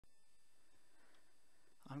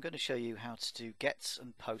going to show you how to do gets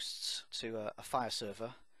and posts to a FHIR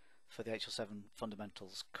server for the HL7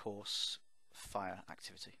 Fundamentals course FHIR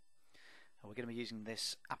activity. And we're going to be using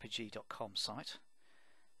this apogee.com site,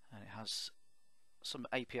 and it has some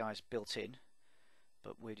APIs built in,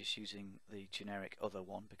 but we're just using the generic other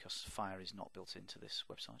one because FHIR is not built into this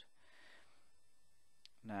website.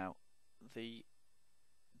 Now the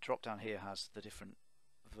drop down here has the different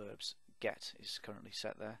verbs. Get is currently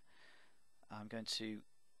set there. I'm going to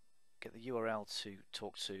get the URL to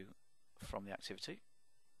talk to from the activity,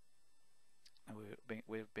 and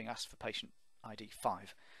we're being asked for patient ID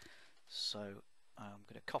 5, so I'm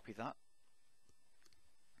going to copy that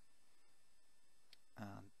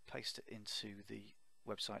and paste it into the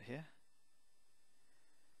website here,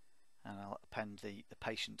 and I'll append the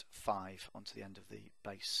patient 5 onto the end of the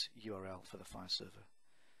base URL for the FHIR server.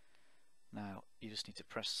 Now you just need to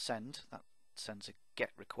press send. That sends a get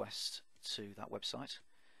request to that website,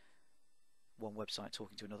 one website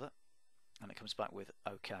talking to another, and it comes back with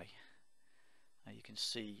OK. Now you can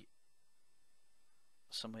see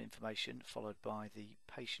some information followed by the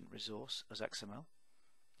patient resource as XML.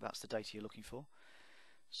 That's the data you're looking for.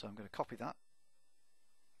 So I'm going to copy that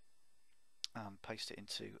and paste it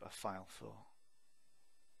into a file for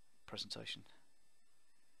presentation.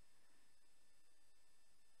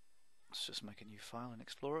 Let's just make a new file in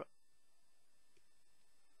Explorer.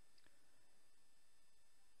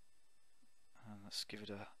 And let's give it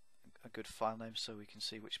a good file name so we can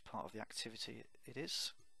see which part of the activity it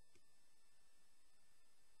is.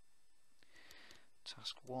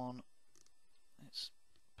 Task 1, it's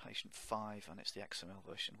patient 5, and it's the XML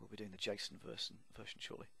version. We'll be doing the JSON version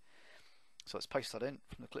shortly. So let's paste that in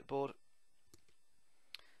from the clipboard.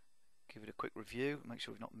 Give it a quick review, make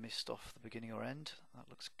sure we've not missed off the beginning or end. That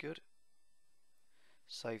looks good.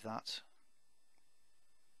 Save that,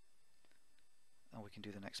 and we can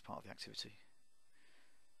do the next part of the activity.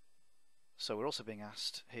 So we're also being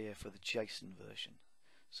asked here for the JSON version.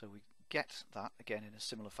 So we get that again in a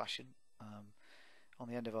similar fashion. On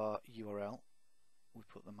the end of our URL, we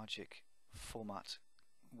put the magic format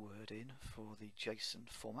word in for the JSON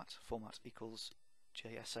format. Format equals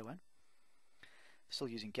JSON. Still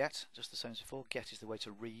using get, just the same as before. Get is the way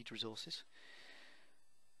to read resources.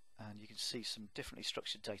 And you can see some differently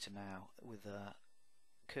structured data now with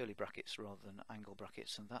curly brackets rather than angle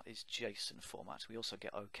brackets, and that is JSON format. We also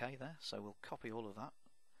get OK there, so we'll copy all of that.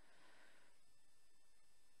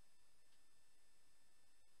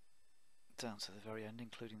 Down to the very end,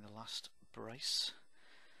 including the last brace,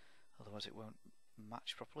 otherwise it won't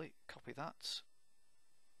match properly. Copy that,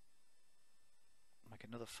 make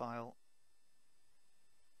another file,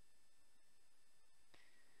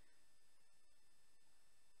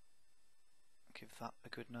 give that a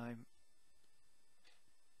good name,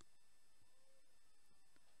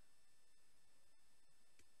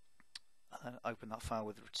 and then open that file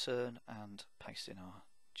with return and paste in our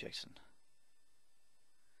JSON.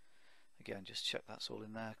 Again, just check that's all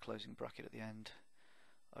in there, closing bracket at the end,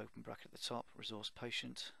 open bracket at the top, resource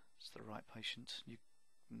patient, it's the right patient,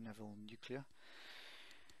 Neville Nuclear,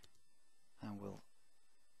 and we'll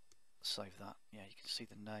save that. Yeah, you can see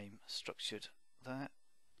the name structured there.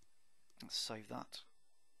 Let's save that,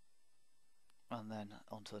 and then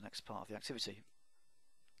on to the next part of the activity.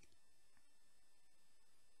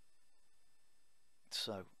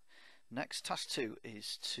 So next, task 2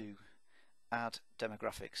 is to add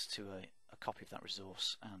demographics to a copy of that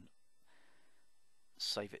resource and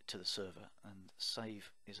save it to the server. And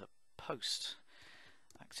save is a post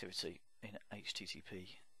activity in HTTP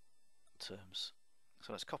terms.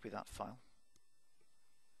 So let's copy that file.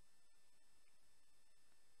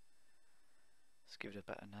 Let's give it a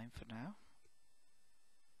better name for now.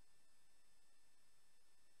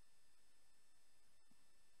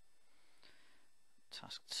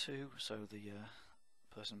 Task 2, so the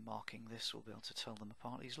person marking this will be able to tell them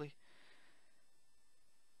apart easily.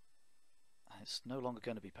 It's no longer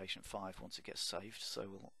going to be patient 5 once it gets saved, so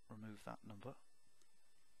we'll remove that number.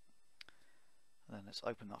 And then let's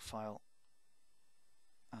open that file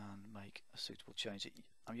and make a suitable change.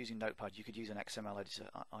 I'm using Notepad. You could use an XML editor.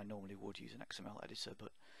 I normally would use an XML editor,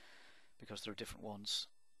 but because there are different ones,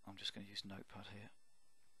 I'm just going to use Notepad here.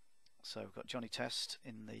 So we've got Johnny Test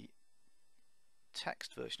in the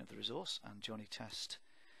text version of the resource and Johnny Test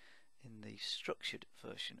in the structured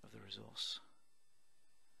version of the resource.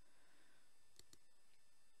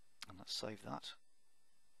 And let's save that.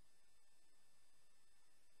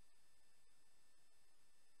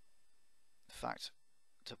 In fact,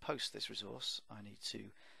 to post this resource I need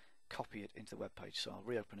to copy it into the web page, so I'll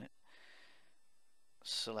reopen it,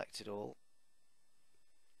 select it all,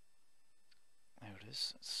 there it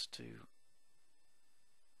is. Let's do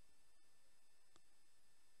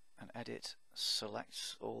an edit,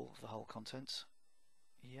 select all of the whole content.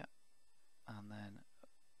 Yeah, and then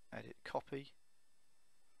edit copy.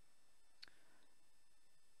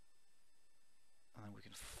 And then we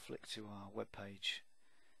can flick to our web page.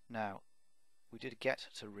 Now, we did a get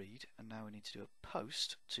to read, and now we need to do a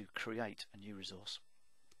post to create a new resource.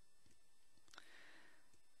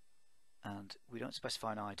 And we don't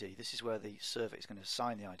specify an ID. This is where the server is going to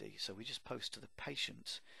assign the ID. So we just post to the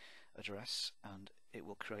patient address, and it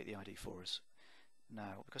will create the ID for us.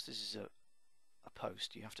 Now, because this is a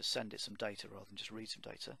post, you have to send it some data rather than just read some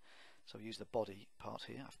data. So we use the body part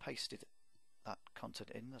here. I've pasted that content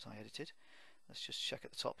in that I edited. Let's just check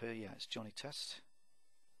at the top here. Yeah, it's Johnny Test.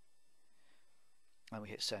 And we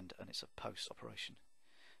hit send, and it's a post operation.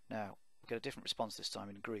 Now, we get a different response this time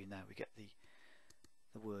in green. Now we get the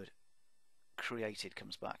word created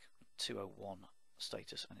comes back, 201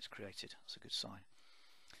 status, and it's created. That's a good sign.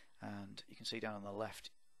 And you can see down on the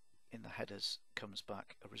left in the headers comes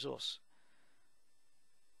back a resource.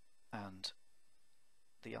 And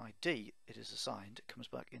the ID it is assigned comes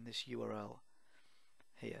back in this URL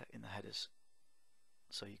here in the headers.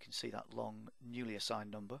 So you can see that long newly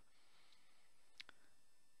assigned number.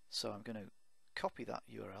 So I'm going to copy that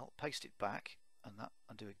URL, paste it back,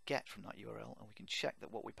 and do a get from that URL, and we can check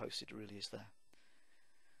that what we posted really is there.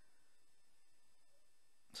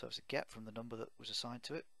 So it's a get from the number that was assigned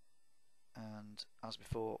to it, and as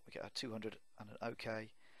before we get a 200 and an OK,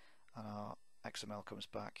 and our XML comes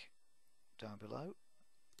back down below.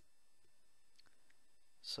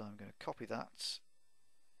 So I'm going to copy that,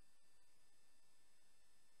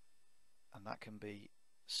 and that can be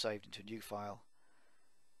saved into a new file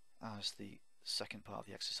as the second part of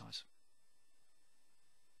the exercise.